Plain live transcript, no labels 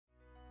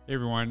Hey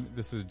everyone,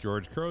 this is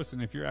George Couros,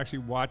 and if you're actually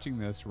watching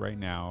this right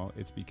now,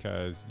 it's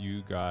because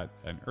you got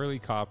an early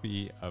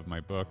copy of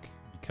my book,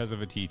 Because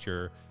of a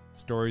Teacher,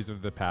 Stories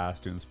of the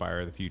Past to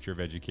Inspire the Future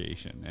of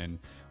Education. And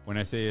when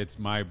I say it's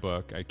my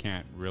book, I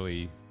can't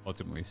really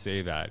ultimately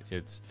say that.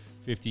 It's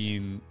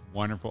 15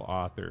 wonderful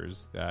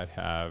authors that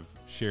have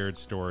shared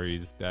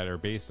stories that are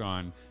based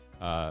on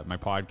my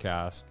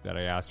podcast that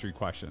I asked 3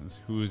 questions.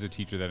 Who is a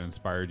teacher that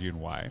inspired you and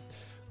why?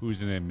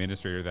 Who's an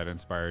administrator that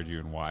inspired you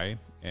and why?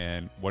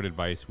 And what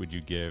advice would you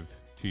give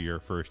to your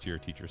first year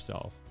teacher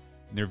self?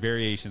 And there are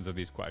variations of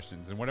these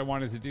questions. And what I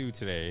wanted to do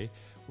today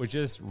was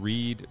just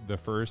read the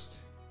first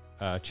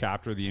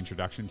chapter of the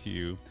introduction to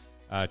you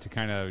to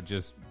kind of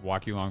just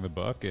walk you along the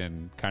book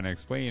and kind of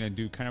explain and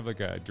do kind of like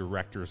a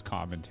director's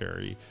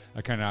commentary,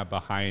 a kind of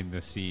behind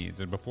the scenes.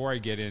 And before I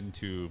get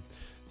into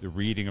the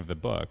reading of the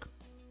book,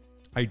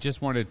 I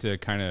just wanted to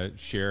kind of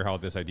share how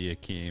this idea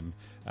came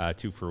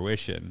to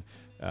fruition.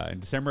 In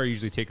December, I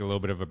usually take a little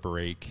bit of a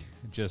break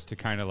just to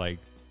kind of like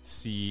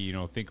see,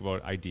 think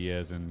about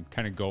ideas and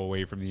kind of go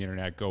away from the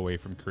internet, go away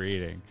from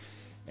creating.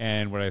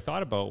 And what I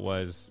thought about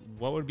was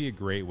what would be a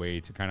great way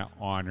to kind of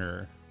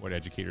honor what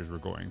educators were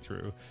going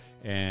through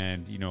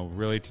and,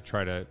 really to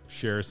try to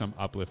share some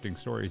uplifting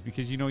stories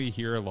because, you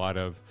hear a lot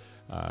of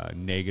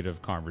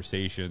negative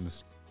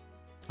conversations.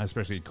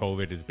 Especially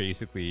COVID is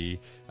basically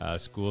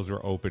schools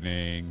were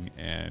opening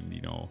and,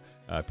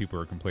 people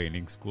were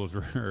complaining. Schools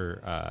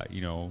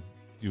were,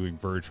 doing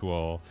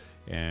virtual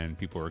and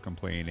people were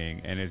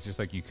complaining. And it's just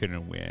like you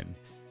couldn't win.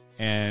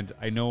 And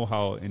I know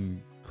how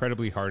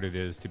incredibly hard it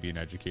is to be an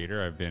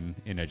educator. I've been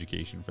in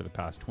education for the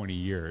past 20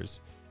 years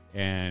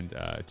and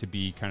to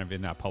be kind of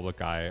in that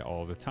public eye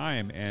all the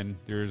time. And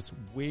there's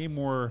way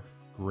more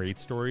great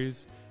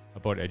stories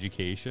about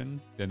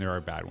education than there are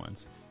bad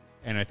ones.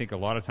 And I think a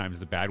lot of times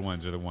the bad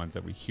ones are the ones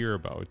that we hear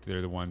about.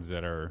 They're the ones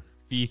that are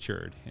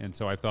featured. And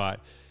so I thought,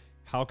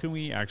 how can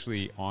we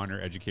actually honor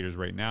educators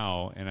right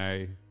now? And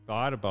I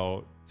thought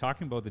about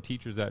talking about the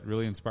teachers that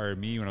really inspired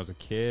me when I was a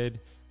kid,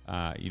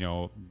 my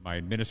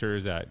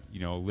administrators that,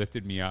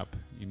 lifted me up,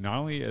 not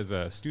only as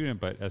a student,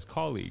 but as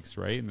colleagues,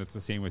 right? And that's the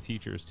same with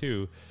teachers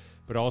too,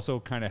 but also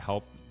kind of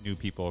help new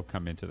people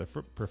come into the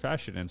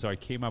profession. And so I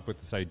came up with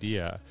this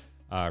idea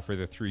for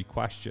the 3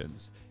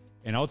 questions.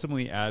 And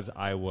ultimately, as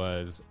I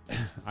was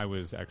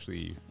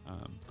actually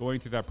going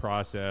through that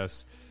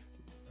process,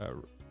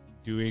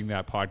 doing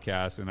that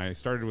podcast, and I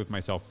started with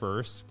myself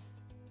first,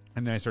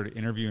 and then I started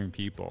interviewing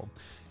people.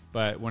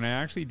 But when I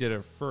actually did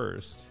it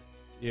first,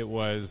 it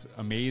was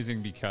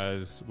amazing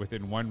because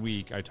within 1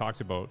 week, I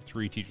talked about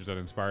 3 teachers that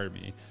inspired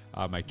me.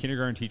 My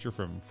kindergarten teacher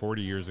from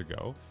 40 years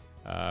ago,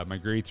 my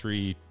grade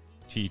 3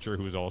 teacher,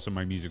 who was also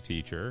my music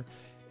teacher,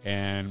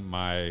 and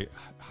my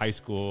high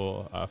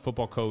school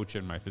football coach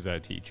and my phys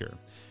ed teacher.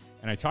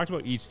 And I talked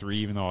about each 3,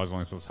 even though I was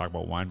only supposed to talk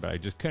about 1, but I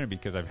just couldn't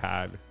because I've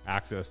had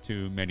access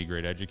to many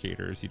great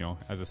educators.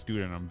 As a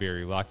student, I'm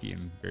very lucky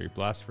and very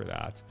blessed for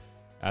that,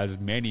 as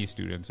many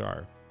students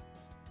are.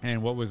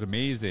 And what was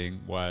amazing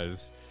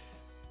was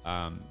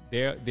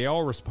they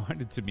all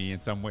responded to me in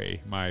some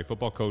way. My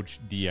football coach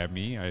DM'd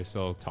me. I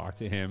still talk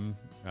to him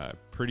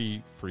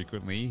pretty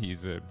frequently.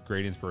 He's a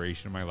great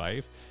inspiration in my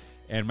life.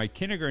 And my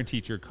kindergarten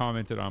teacher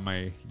commented on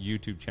my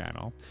YouTube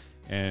channel,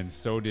 and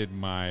so did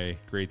my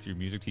grade 3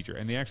 music teacher.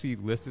 And they actually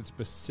listed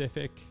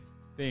specific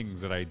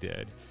things that I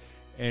did.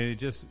 And it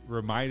just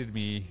reminded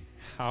me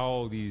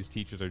how these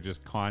teachers are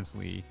just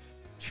constantly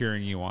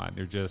cheering you on.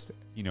 They're just,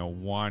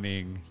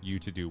 wanting you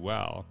to do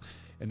well.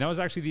 And that was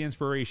actually the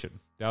inspiration.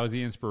 That was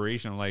the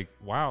inspiration. I'm like,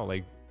 wow,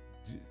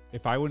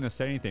 if I wouldn't have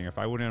said anything, if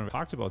I wouldn't have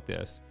talked about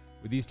this,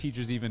 would these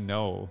teachers even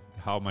know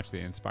how much they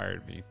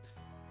inspired me?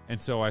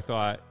 And so I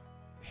thought,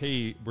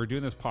 hey, we're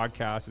doing this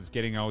podcast. It's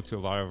getting out to a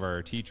lot of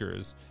our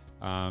teachers,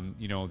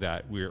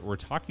 that we're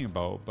talking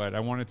about, but I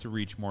wanted to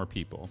reach more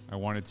people. I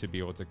wanted to be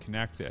able to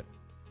connect it.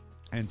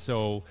 And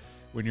so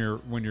when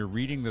you're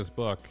reading this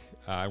book,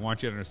 I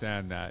want you to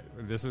understand that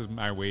this is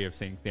my way of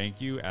saying thank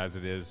you, as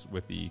it is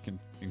with the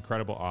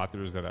incredible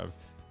authors that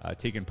have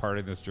taken part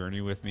in this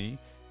journey with me,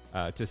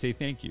 to say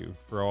thank you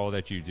for all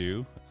that you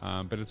do.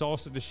 But it's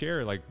also to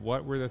share,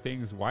 what were the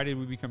things, why did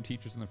we become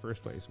teachers in the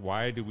first place?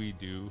 Why do we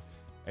do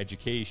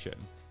education?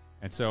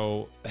 And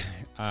so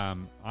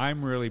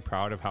I'm really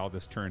proud of how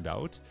this turned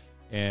out.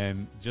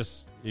 And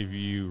just if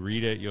you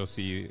read it, you'll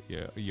see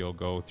you'll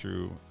go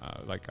through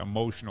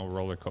emotional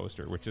roller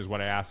coaster, which is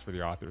what I asked for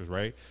the authors,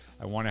 right?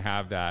 I want to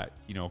have that,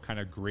 kind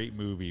of great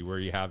movie where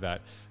you have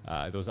that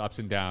those ups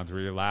and downs where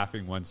you're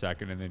laughing 1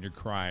 second and then you're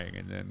crying,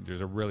 and then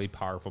there's a really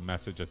powerful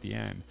message at the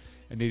end.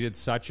 And they did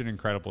such an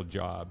incredible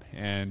job.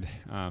 And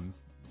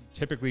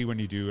typically when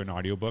you do an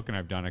audiobook, and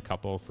I've done a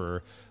couple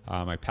for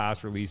my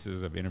past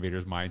releases of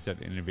Innovators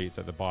Mindset, Innovates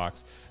at the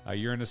Box,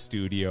 you're in a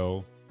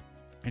studio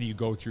and you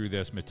go through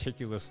this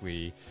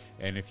meticulously.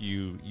 And if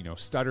you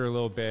stutter a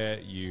little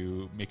bit,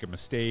 you make a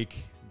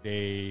mistake,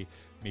 they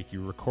make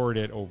you record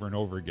it over and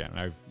over again.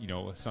 I've,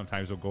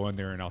 sometimes I'll go in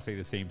there and I'll say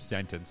the same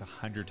sentence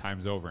 100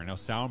 times over, and it'll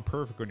sound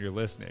perfect when you're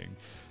listening,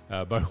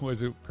 but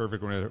was it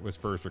perfect when it was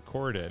first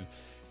recorded?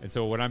 And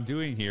so what I'm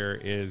doing here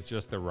is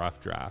just the rough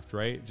draft,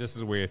 right? Just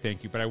as a way of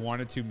thank you. But I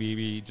wanted to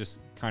maybe just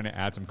kind of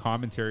add some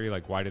commentary,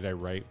 like why did I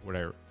write what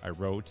I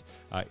wrote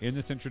in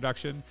this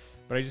introduction?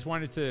 But I just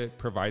wanted to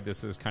provide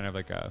this as kind of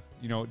like a,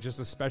 just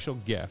a special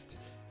gift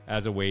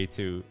as a way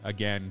to,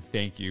 again,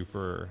 thank you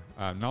for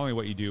not only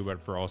what you do, but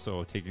for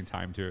also taking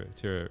time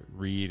to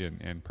read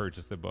and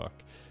purchase the book.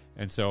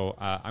 And so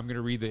I'm going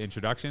to read the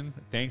introduction.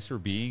 Thanks for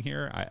being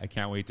here. I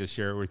can't wait to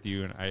share it with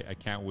you. And I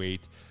can't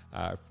wait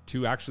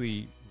to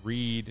actually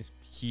read,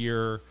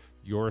 hear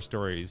your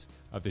stories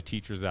of the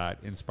teachers that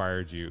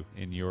inspired you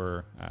in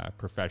your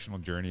professional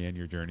journey and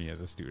your journey as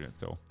a student.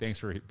 So thanks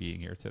for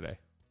being here today.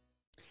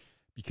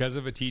 Because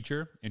of a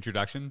Teacher,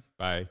 introduction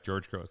by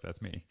George Couros.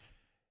 That's me.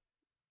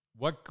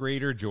 What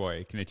greater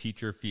joy can a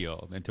teacher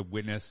feel than to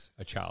witness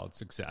a child's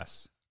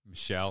success?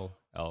 Michelle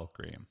L.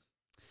 Graham.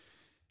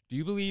 Do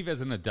you believe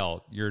as an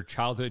adult your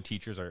childhood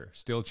teachers are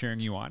still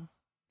cheering you on?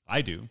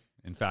 I do.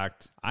 In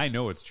fact, I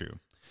know it's true.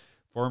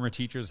 Former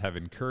teachers have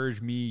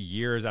encouraged me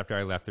years after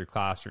I left their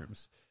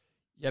classrooms.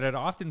 Yet it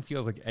often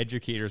feels like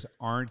educators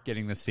aren't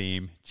getting the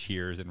same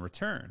cheers in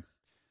return.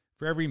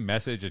 For every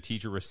message a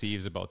teacher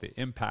receives about the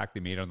impact they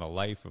made on the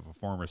life of a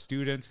former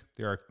student,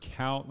 there are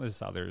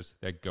countless others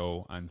that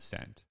go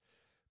unsent.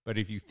 But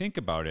if you think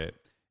about it,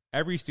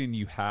 every student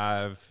you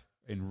have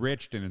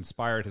enriched and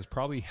inspired has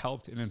probably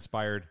helped and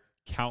inspired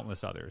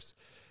countless others.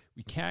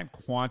 We can't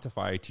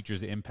quantify a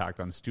teacher's impact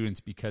on students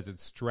because it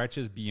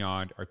stretches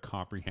beyond our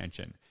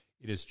comprehension.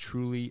 It is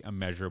truly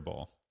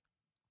immeasurable.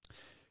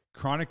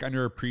 Chronic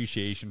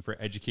underappreciation for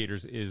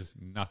educators is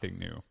nothing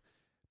new.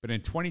 But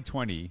in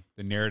 2020,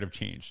 the narrative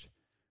changed.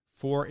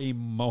 For a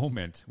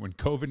moment, when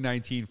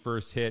COVID-19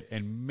 first hit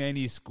and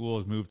many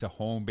schools moved to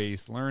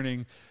home-based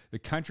learning, the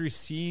country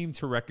seemed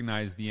to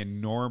recognize the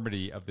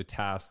enormity of the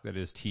task that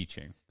is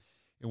teaching.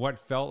 In what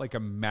felt like a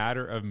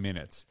matter of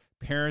minutes,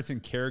 parents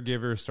and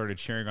caregivers started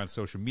sharing on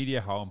social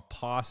media how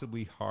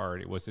impossibly hard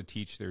it was to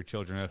teach their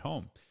children at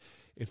home.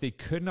 If they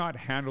could not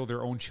handle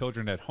their own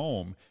children at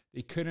home,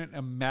 they couldn't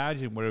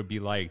imagine what it would be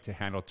like to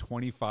handle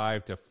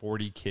 25 to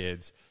 40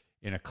 kids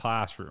in a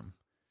classroom.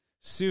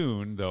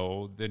 Soon,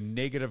 though, the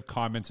negative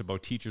comments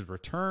about teachers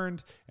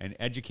returned and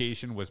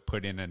education was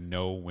put in a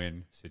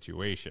no-win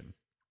situation.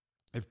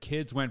 If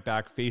kids went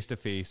back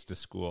face-to-face to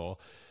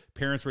school,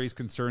 parents raised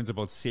concerns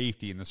about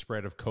safety and the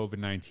spread of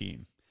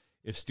COVID-19.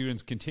 If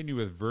students continue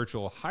with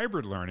virtual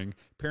hybrid learning,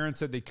 parents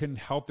said they couldn't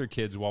help their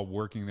kids while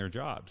working their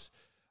jobs.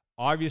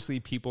 Obviously,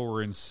 people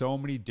were in so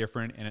many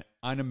different and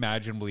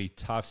unimaginably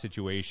tough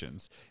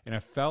situations, and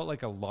it felt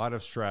like a lot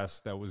of stress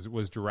that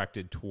was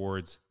directed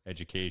towards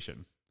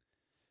education.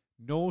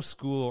 No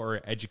school or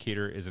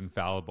educator is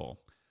infallible.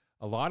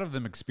 A lot of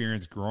them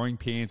experience growing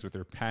pains with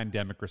their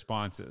pandemic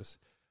responses,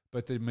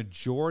 but the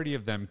majority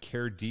of them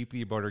care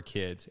deeply about our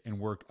kids and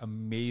work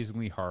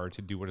amazingly hard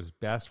to do what is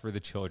best for the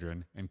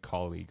children and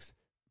colleagues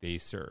they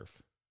serve.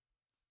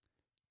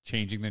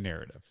 Changing the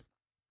narrative.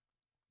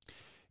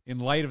 In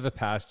light of the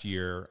past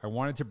year, I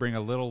wanted to bring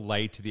a little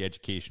light to the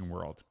education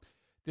world.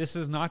 This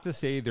is not to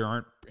say there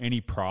aren't any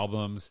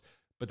problems,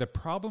 but the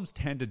problems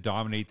tend to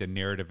dominate the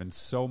narrative in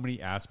so many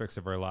aspects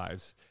of our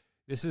lives.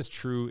 This is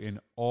true in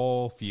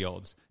all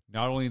fields,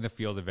 not only in the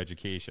field of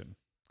education.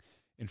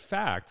 In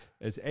fact,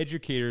 as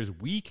educators,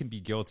 we can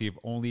be guilty of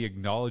only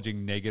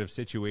acknowledging negative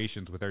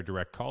situations with our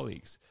direct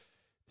colleagues.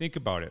 Think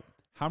about it.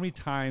 How many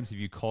times have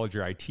you called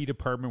your IT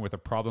department with a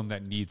problem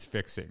that needs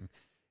fixing?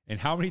 And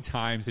how many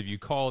times have you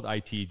called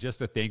IT just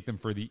to thank them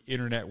for the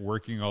internet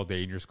working all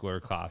day in your school or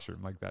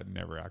classroom? Like that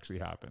never actually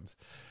happens.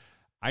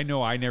 I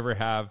know I never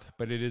have,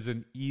 but it is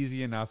an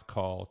easy enough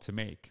call to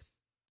make.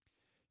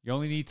 You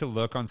only need to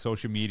look on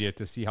social media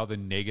to see how the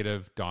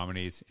negative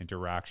dominates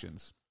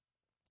interactions.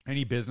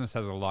 Any business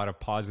has a lot of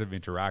positive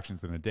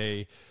interactions in a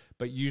day,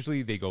 but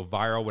usually they go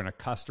viral when a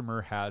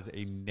customer has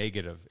a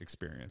negative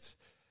experience.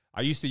 I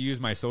used to use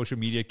my social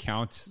media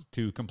accounts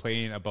to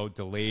complain about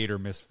delayed or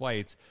missed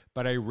flights,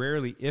 but I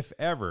rarely, if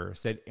ever,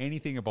 said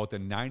anything about the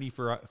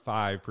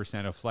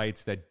 95% of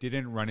flights that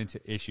didn't run into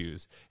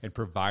issues and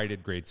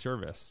provided great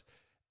service.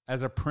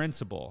 As a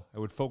principal, I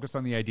would focus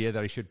on the idea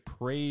that I should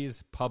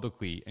praise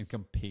publicly and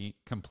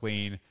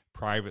complain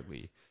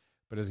privately.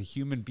 But as a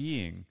human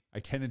being, I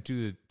tended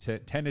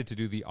to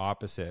do the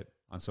opposite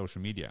on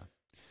social media.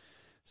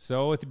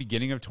 So at the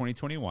beginning of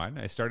 2021,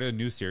 I started a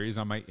new series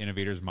on my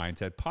Innovators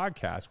Mindset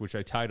podcast, which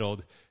I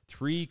titled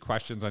 3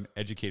 Questions on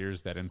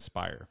Educators That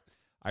Inspire.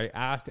 I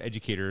asked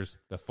educators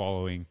the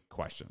following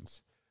questions.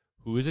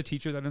 Who is a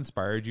teacher that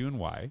inspired you and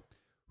why?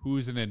 Who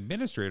is an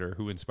administrator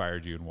who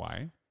inspired you and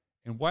why?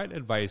 And what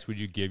advice would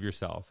you give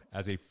yourself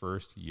as a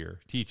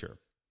first-year teacher?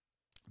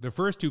 The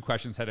first 2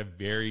 questions had a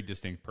very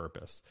distinct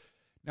purpose.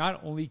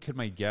 Not only could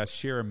my guests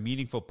share a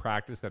meaningful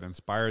practice that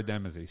inspired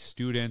them as a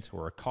student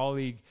or a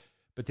colleague,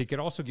 but they could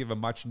also give a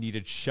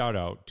much-needed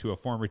shout-out to a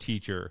former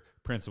teacher,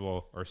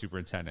 principal, or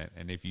superintendent.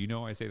 And if you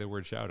know I say the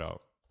word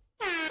shout-out,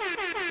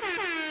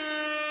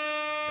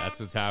 that's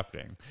what's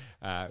happening.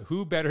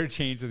 Who better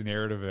change the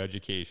narrative of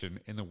education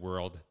in the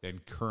world than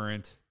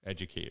current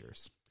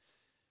educators?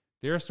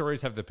 Their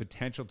stories have the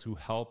potential to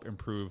help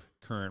improve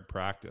current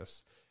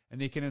practice,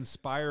 and they can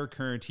inspire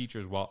current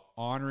teachers while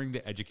honoring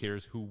the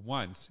educators who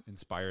once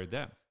inspired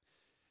them.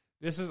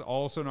 This is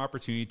also an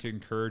opportunity to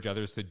encourage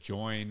others to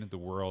join the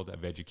world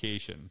of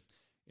education.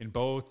 In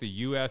both the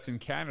US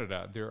and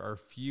Canada, there are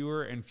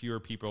fewer and fewer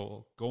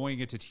people going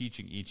into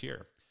teaching each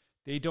year.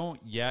 They don't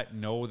yet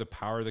know the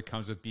power that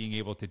comes with being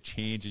able to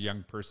change a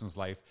young person's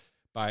life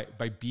by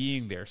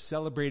being there,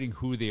 celebrating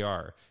who they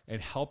are,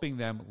 and helping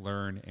them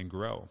learn and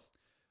grow.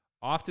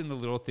 Often the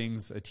little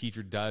things a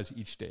teacher does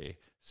each day,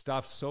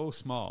 stuff so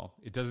small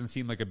it doesn't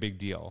seem like a big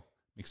deal,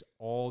 makes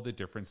all the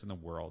difference in the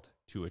world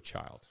to a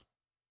child.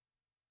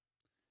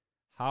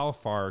 How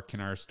far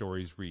can our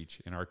stories reach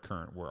in our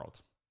current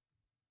world?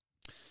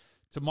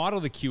 To model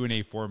the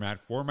Q&A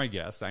format for my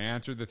guests, I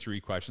answered the 3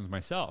 questions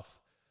myself.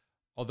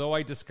 Although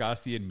I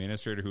discussed the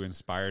administrator who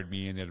inspired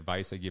me and the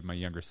advice I give my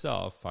younger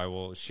self, I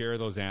will share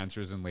those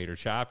answers in later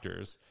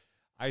chapters.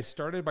 I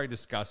started by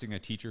discussing a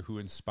teacher who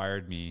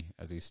inspired me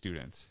as a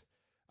student.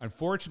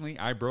 Unfortunately,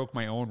 I broke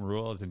my own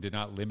rules and did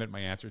not limit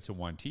my answer to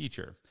one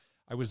teacher.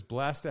 I was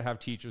blessed to have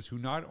teachers who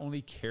not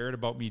only cared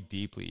about me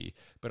deeply,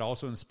 but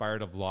also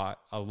inspired a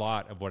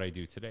lot of what I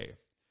do today.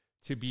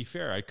 To be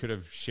fair, I could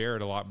have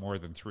shared a lot more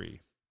than 3.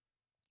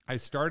 I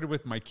started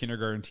with my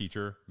kindergarten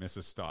teacher,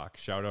 Mrs. Stock.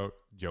 Shout out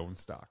Joan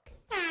Stock,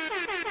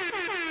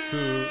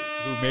 who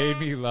made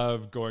me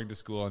love going to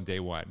school on day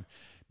one.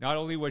 Not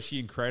only was she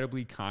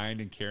incredibly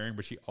kind and caring,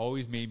 but she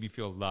always made me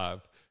feel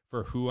love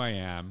for who I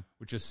am,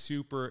 which is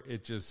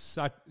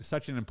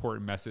such an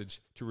important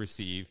message to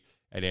receive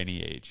at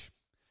any age.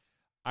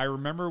 I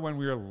remember when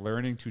we were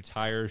learning to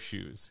tie our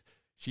shoes,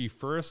 she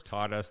first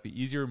taught us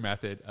the easier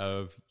method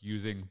of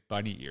using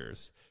bunny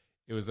ears.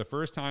 It was the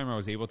first time I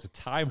was able to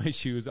tie my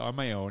shoes on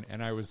my own,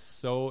 and I was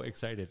so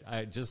excited.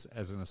 Just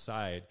as an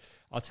aside,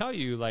 I'll tell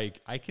you,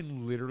 like, I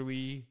can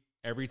literally,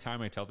 every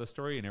time I tell this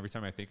story and every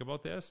time I think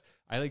about this,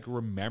 I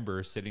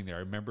remember sitting there. I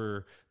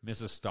remember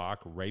Mrs.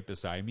 Stock right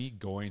beside me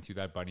going through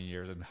that bunny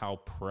ears and how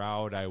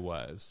proud I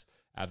was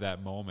at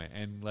that moment.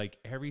 And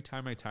every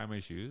time I tie my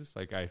shoes,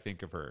 I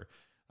think of her.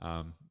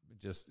 I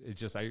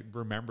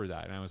remember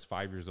that, and I was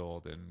 5 years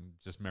old, and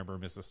just remember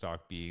Mrs.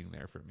 Stock being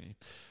there for me.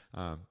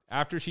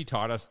 After she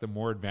taught us the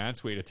more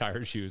advanced way to tie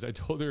her shoes, I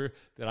told her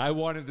that I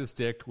wanted to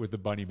stick with the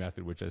bunny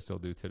method, which I still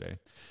do today.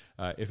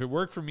 If it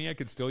worked for me, I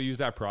could still use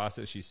that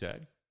process, she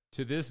said.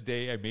 To this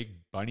day, I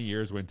make bunny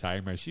ears when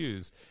tying my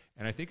shoes,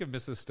 and I think of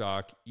Mrs.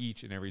 Stock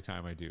each and every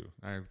time I do.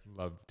 I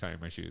love tying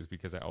my shoes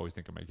because I always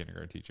think of my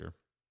kindergarten teacher.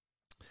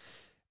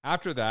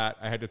 After that,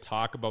 I had to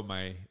talk about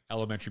my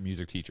elementary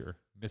music teacher,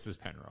 Mrs.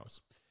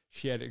 Penrose.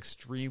 She had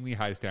extremely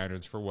high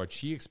standards for what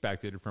she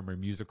expected from her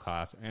music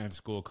class and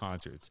school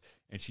concerts,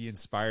 and she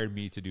inspired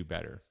me to do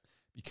better.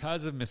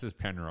 Because of Mrs.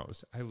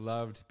 Penrose, I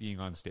loved being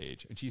on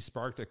stage, and she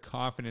sparked a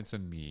confidence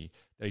in me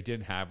that I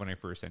didn't have when I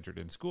first entered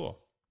in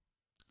school.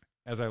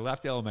 As I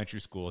left elementary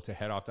school to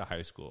head off to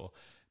high school,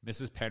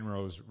 Mrs.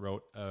 Penrose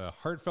wrote a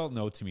heartfelt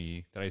note to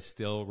me that I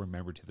still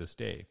remember to this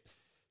day.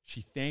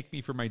 She thanked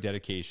me for my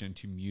dedication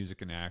to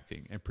music and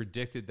acting and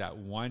predicted that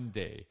one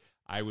day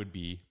I would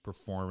be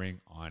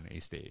performing on a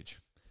stage.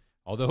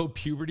 Although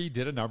puberty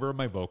did a number of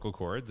my vocal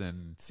cords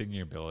and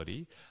singing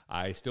ability,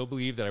 I still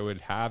believe that I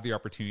would have the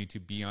opportunity to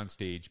be on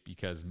stage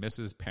because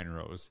Mrs.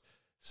 Penrose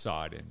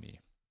saw it in me.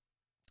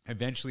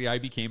 Eventually, I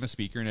became a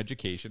speaker in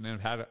education and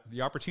have had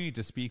the opportunity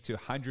to speak to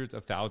hundreds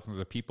of thousands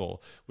of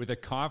people with a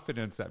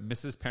confidence that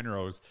Mrs.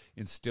 Penrose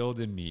instilled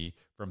in me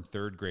from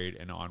 3rd grade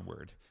and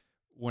onward.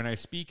 When I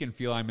speak and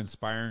feel I'm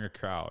inspiring a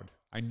crowd,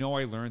 I know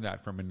I learned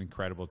that from an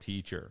incredible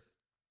teacher.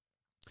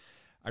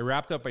 I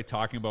wrapped up by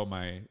talking about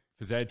my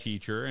phys ed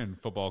teacher and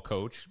football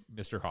coach,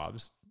 Mr.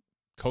 Hobbs.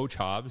 Coach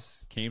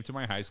Hobbs came to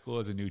my high school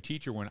as a new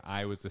teacher when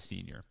I was a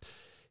senior.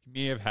 He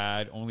may have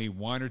had only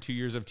 1 or 2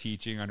 years of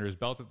teaching under his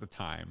belt at the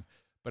time,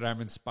 but I'm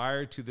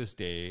inspired to this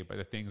day by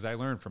the things I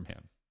learned from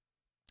him.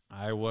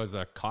 I was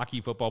a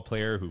cocky football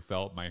player who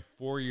felt my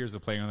 4 years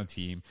of playing on the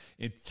team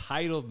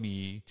entitled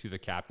me to the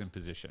captain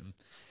position.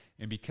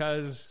 And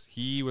because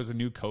he was a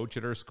new coach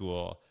at our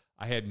school,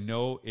 I had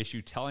no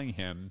issue telling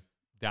him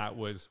that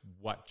was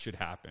what should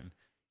happen.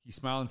 He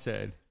smiled and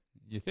said,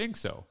 "You think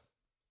so?"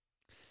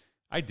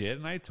 I did,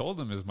 and I told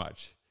him as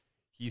much.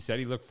 He said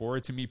he looked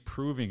forward to me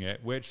proving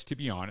it, which, to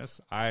be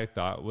honest, I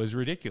thought was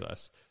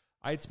ridiculous.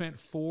 I had spent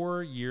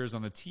 4 years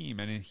on the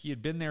team, and he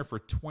had been there for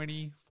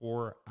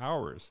 24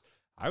 hours.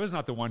 I was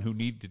not the one who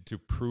needed to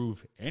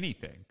prove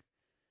anything.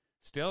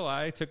 Still,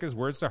 I took his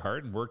words to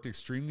heart and worked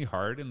extremely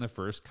hard in the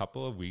first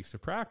couple of weeks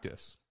of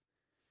practice.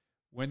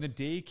 When the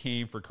day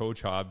came for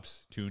Coach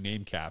Hobbs to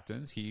name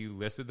captains, he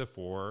listed the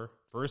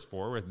first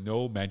four with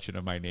no mention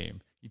of my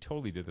name. He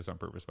totally did this on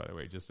purpose, by the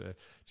way, just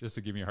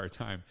to give me a hard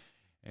time.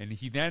 And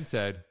he then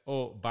said,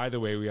 "Oh, by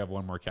the way, we have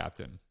one more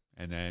captain."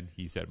 And then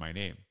he said my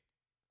name.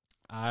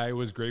 I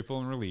was grateful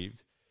and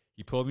relieved.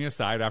 He pulled me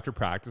aside after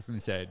practice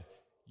and said,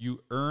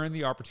 "You earned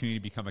the opportunity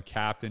to become a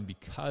captain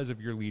because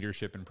of your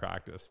leadership in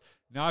practice,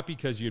 not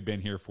because you had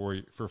been here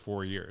for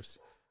 4 years.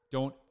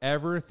 Don't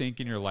ever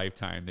think in your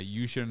lifetime that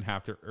you shouldn't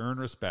have to earn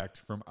respect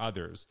from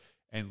others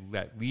and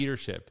that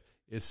leadership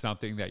is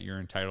something that you're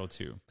entitled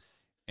to.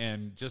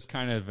 And just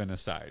kind of an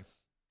aside,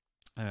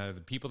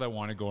 the people that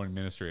want to go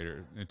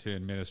to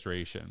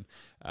administration,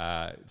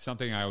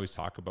 something I always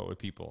talk about with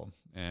people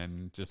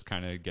and just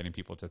kind of getting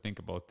people to think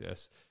about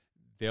this,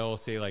 they'll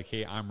say like,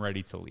 hey, I'm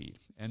ready to lead.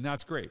 And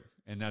that's great.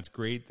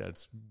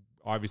 That's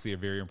obviously a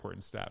very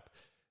important step.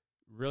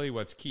 Really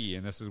what's key,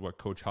 and this is what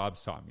Coach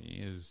Hobbs taught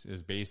me, is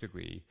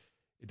basically,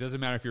 it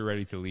doesn't matter if you're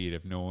ready to lead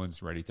if no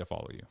one's ready to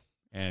follow you.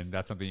 And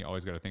that's something you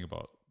always got to think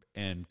about.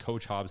 And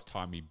Coach Hobbs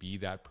taught me, be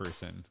that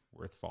person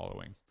worth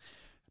following.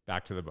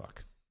 Back to the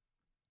book.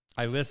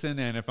 I listened,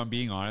 and if I'm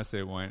being honest,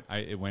 it went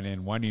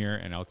in one ear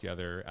and out the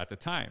other at the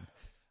time.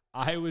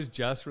 I was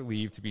just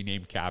relieved to be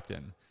named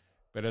captain.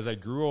 But as I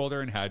grew older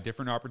and had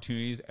different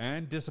opportunities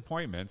and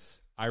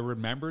disappointments, I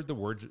remembered the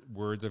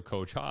words of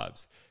Coach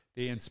Hobbs.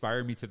 They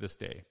inspire me to this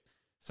day.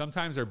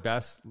 Sometimes our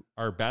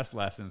best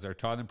lessons are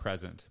taught in the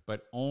present,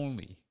 but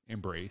only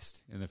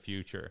embraced in the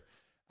future.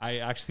 I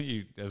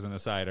actually, as an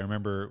aside, I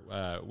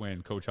remember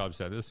when Coach Hobbs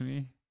said this to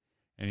me,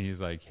 and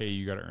he's like, hey,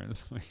 you got to earn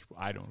this. I'm like,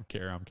 I don't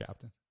care, I'm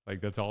captain. Like,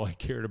 that's all I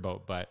cared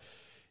about. But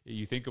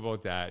you think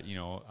about that,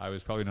 I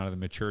was probably not of the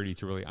maturity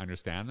to really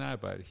understand that,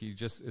 but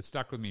it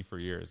stuck with me for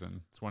years.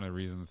 And it's one of the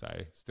reasons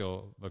I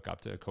still look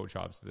up to Coach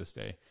Hobbs to this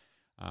day.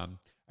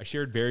 I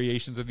shared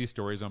variations of these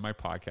stories on my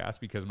podcast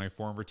because my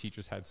former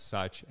teachers had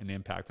such an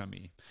impact on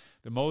me.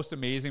 The most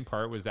amazing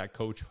part was that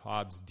Coach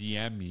Hobbs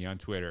DM'd me on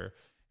Twitter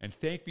and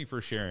thanked me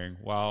for sharing,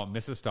 while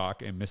Mrs.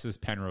 Stock and Mrs.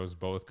 Penrose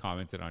both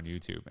commented on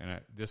YouTube.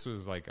 And this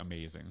was like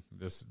amazing.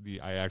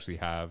 I actually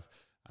have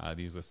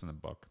these lists in the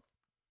book.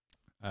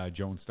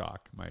 Joan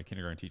Stock, my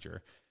kindergarten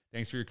teacher.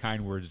 Thanks for your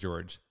kind words,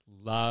 George.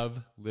 Love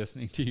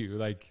listening to you.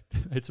 Like,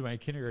 it's my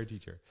kindergarten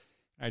teacher.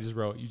 I just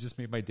wrote, you just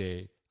made my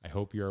day. I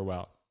hope you are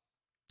well.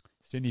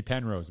 Cindy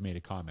Penrose made a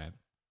comment.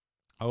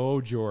 Oh,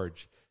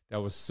 George,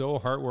 that was so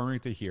heartwarming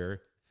to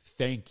hear.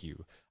 Thank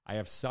you. I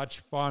have such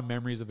fond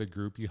memories of the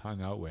group you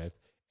hung out with,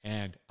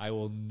 and I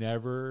will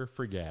never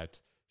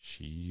forget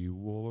She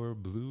Wore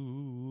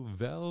Blue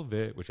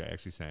Velvet, which I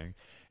actually sang,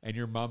 and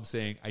your mom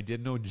saying, I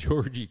didn't know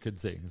Georgie could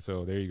sing.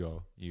 So there you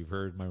go. You've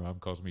heard my mom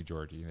calls me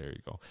Georgie. There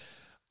you go.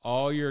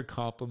 All your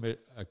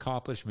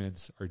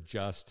accomplishments are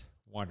just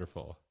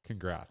wonderful.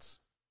 Congrats.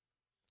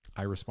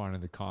 I responded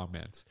in the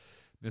comments.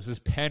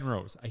 Mrs.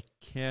 Penrose, I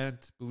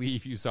can't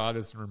believe you saw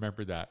this and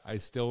remembered that. I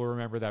still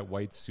remember that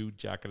white suit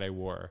jacket I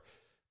wore.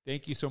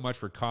 Thank you so much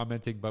for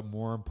commenting, but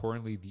more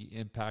importantly, the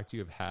impact you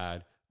have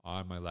had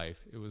on my life.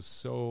 It was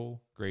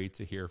so great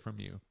to hear from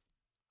you.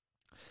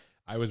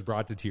 I was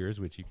brought to tears,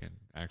 which you can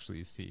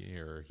actually see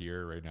or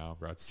hear right now,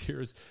 brought to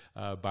tears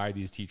by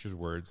these teachers'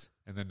 words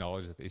and the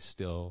knowledge that they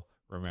still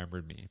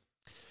remembered me.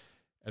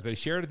 As I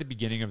shared at the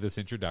beginning of this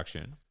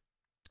introduction,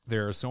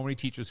 there are so many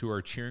teachers who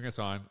are cheering us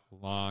on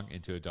long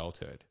into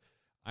adulthood.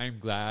 I am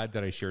glad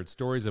that I shared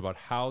stories about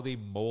how they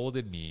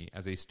molded me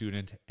as a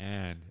student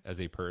and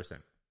as a person.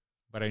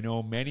 But I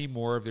know many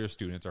more of their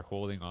students are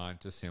holding on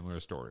to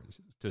similar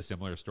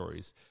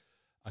stories.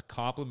 A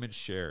compliment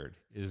shared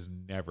is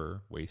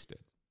never wasted.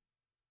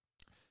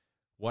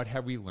 What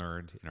have we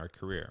learned in our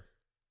career?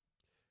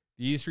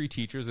 These three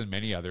teachers and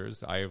many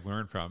others I have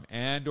learned from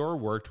and or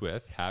worked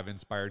with have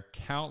inspired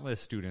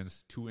countless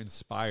students to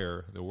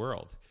inspire the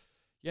world.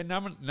 Yet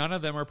none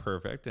of them are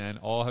perfect, and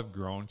all have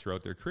grown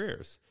throughout their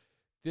careers.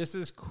 This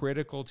is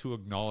critical to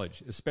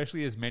acknowledge,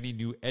 especially as many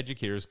new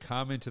educators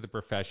come into the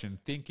profession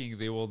thinking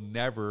they will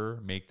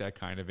never make that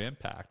kind of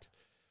impact.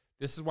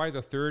 This is why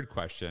the third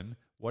question,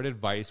 what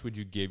advice would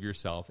you give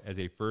yourself as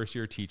a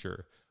first-year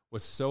teacher,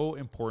 was so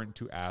important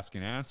to ask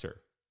and answer.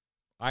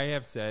 I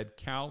have said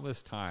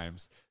countless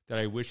times that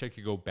I wish I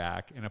could go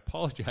back and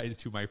apologize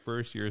to my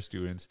first-year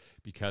students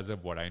because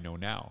of what I know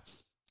now.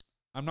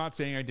 I'm not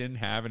saying I didn't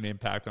have an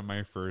impact on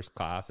my first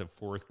class of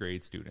fourth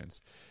grade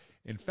students.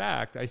 In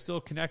fact, I still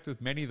connect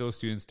with many of those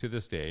students to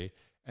this day,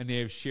 and they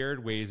have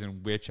shared ways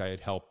in which I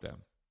had helped them,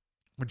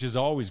 which is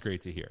always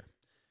great to hear.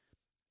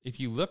 If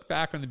you look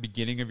back on the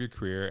beginning of your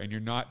career and you're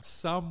not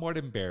somewhat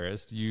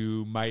embarrassed,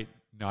 you might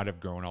not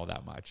have grown all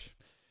that much.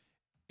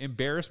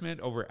 Embarrassment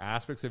over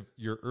aspects of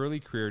your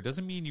early career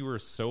doesn't mean you were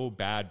so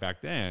bad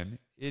back then.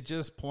 It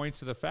just points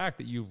to the fact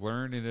that you've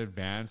learned in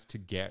advance to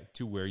get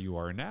to where you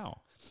are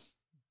now.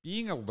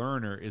 Being a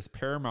learner is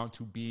paramount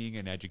to being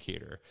an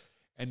educator.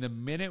 And the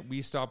minute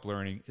we stop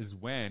learning is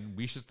when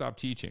we should stop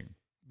teaching.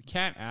 We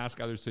can't ask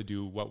others to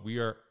do what we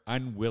are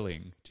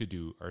unwilling to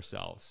do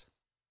ourselves.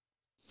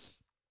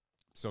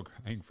 So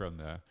crying from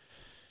the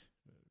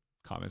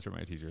comments from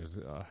my teachers.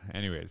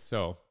 Anyways,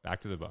 so back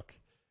to the book.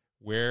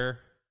 Where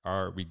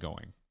are we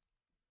going?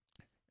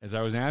 As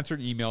I was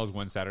answering emails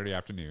one Saturday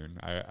afternoon,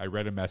 I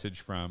read a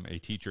message from a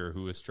teacher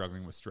who was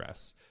struggling with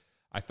stress.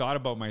 I thought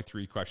about my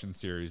 3-question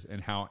series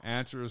and how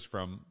answers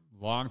from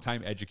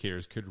longtime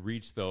educators could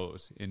reach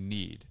those in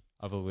need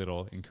of a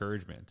little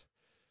encouragement.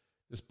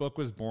 This book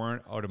was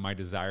born out of my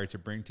desire to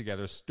bring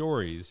together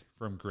stories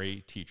from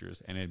great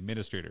teachers and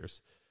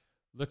administrators.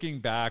 Looking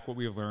back, what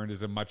we have learned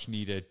is a much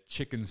needed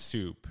chicken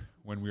soup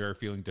when we are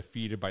feeling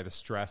defeated by the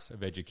stress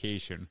of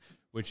education,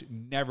 which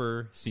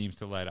never seems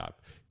to let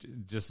up.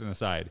 Just an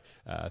aside,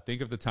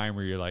 think of the time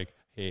where you're like,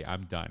 hey,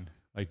 I'm done.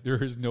 Like,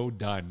 there is no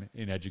done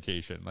in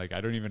education. Like,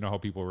 I don't even know how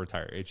people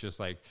retire. It's just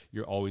like,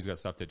 you're always got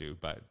stuff to do.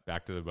 But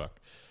back to the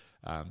book.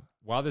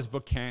 While this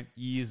book can't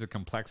ease the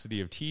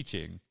complexity of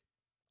teaching,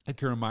 it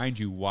can remind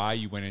you why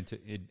you went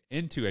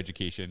into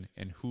education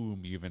and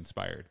whom you've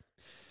inspired.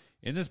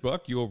 In this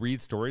book, you will read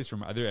stories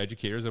from other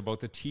educators about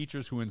the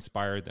teachers who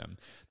inspired them,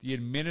 the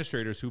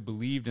administrators who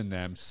believed in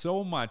them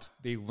so much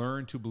they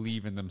learned to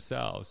believe in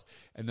themselves,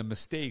 and the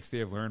mistakes they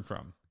have learned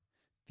from.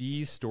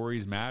 These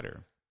stories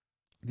matter.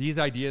 These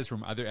ideas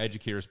from other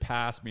educators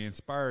past may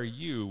inspire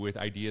you with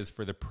ideas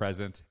for the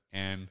present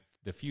and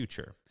the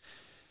future.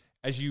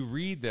 As you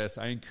read this,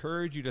 I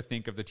encourage you to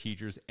think of the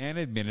teachers and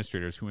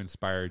administrators who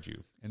inspired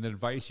you and the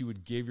advice you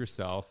would give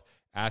yourself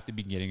at the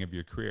beginning of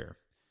your career.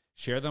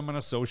 Share them on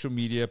a social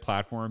media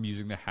platform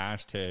using the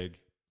hashtag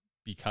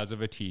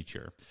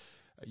 #BecauseOfATeacher.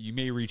 You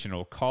may reach an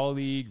old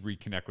colleague,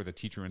 reconnect with a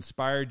teacher who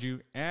inspired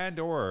you,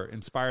 and/or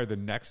inspire the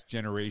next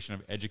generation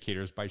of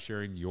educators by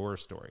sharing your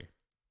story.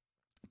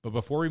 But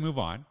before we move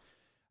on,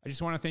 I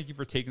just want to thank you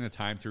for taking the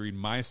time to read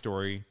my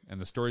story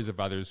and the stories of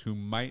others who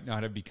might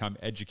not have become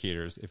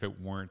educators if it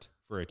weren't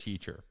for a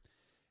teacher.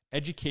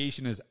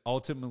 Education is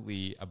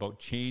ultimately about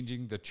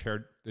changing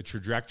the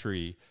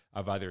trajectory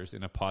of others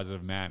in a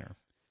positive manner.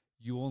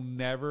 You will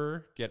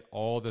never get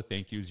all the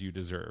thank yous you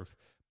deserve,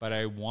 but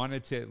I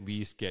wanted to at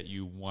least get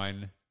you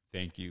one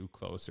thank you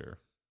closer.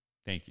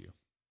 Thank you.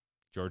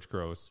 George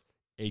Couros,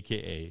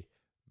 a.k.a.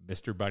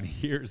 Mr. Bunny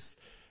Ears.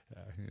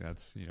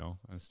 That's,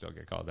 I still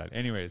get called that.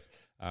 Anyways,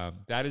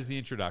 that is the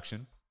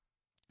introduction.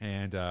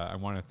 And I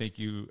want to thank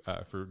you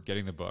for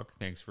getting the book.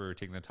 Thanks for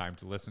taking the time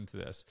to listen to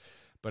this.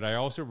 But I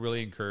also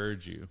really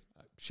encourage you,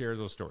 share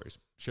those stories.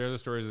 Share the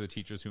stories of the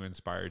teachers who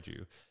inspired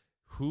you.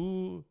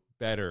 Who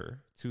better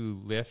to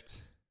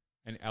lift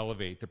and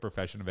elevate the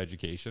profession of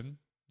education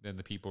than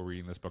the people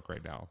reading this book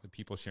right now, the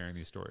people sharing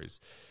these stories.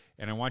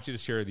 And I want you to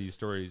share these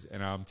stories.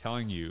 And I'm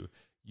telling you,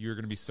 you're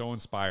going to be so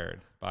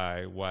inspired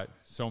by what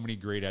so many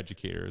great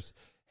educators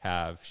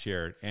have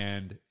shared.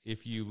 And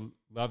if you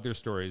love their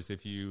stories,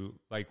 if you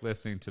like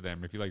listening to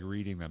them, if you like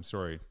reading them,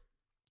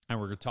 and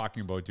we're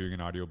talking about doing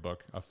an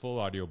audiobook, a full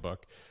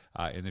audiobook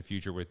in the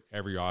future with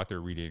every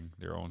author reading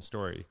their own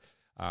story,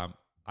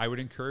 I would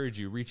encourage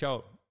you, reach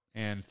out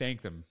and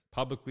thank them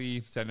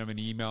publicly, send them an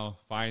email,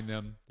 find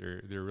them.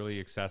 They're really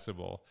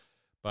accessible.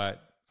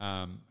 But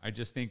I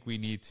just think we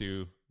need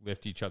to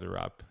lift each other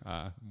up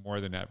more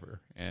than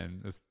ever.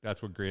 And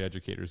that's what great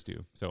educators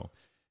do. So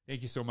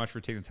thank you so much for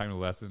taking the time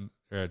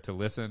to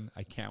listen.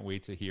 I can't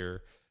wait to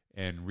hear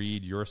and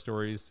read your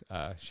stories.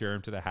 Share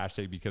them to the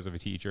hashtag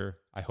 #BecauseOfATeacher.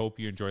 I hope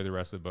you enjoy the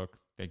rest of the book.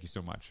 Thank you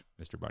so much,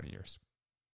 Mr. Bunny Ears.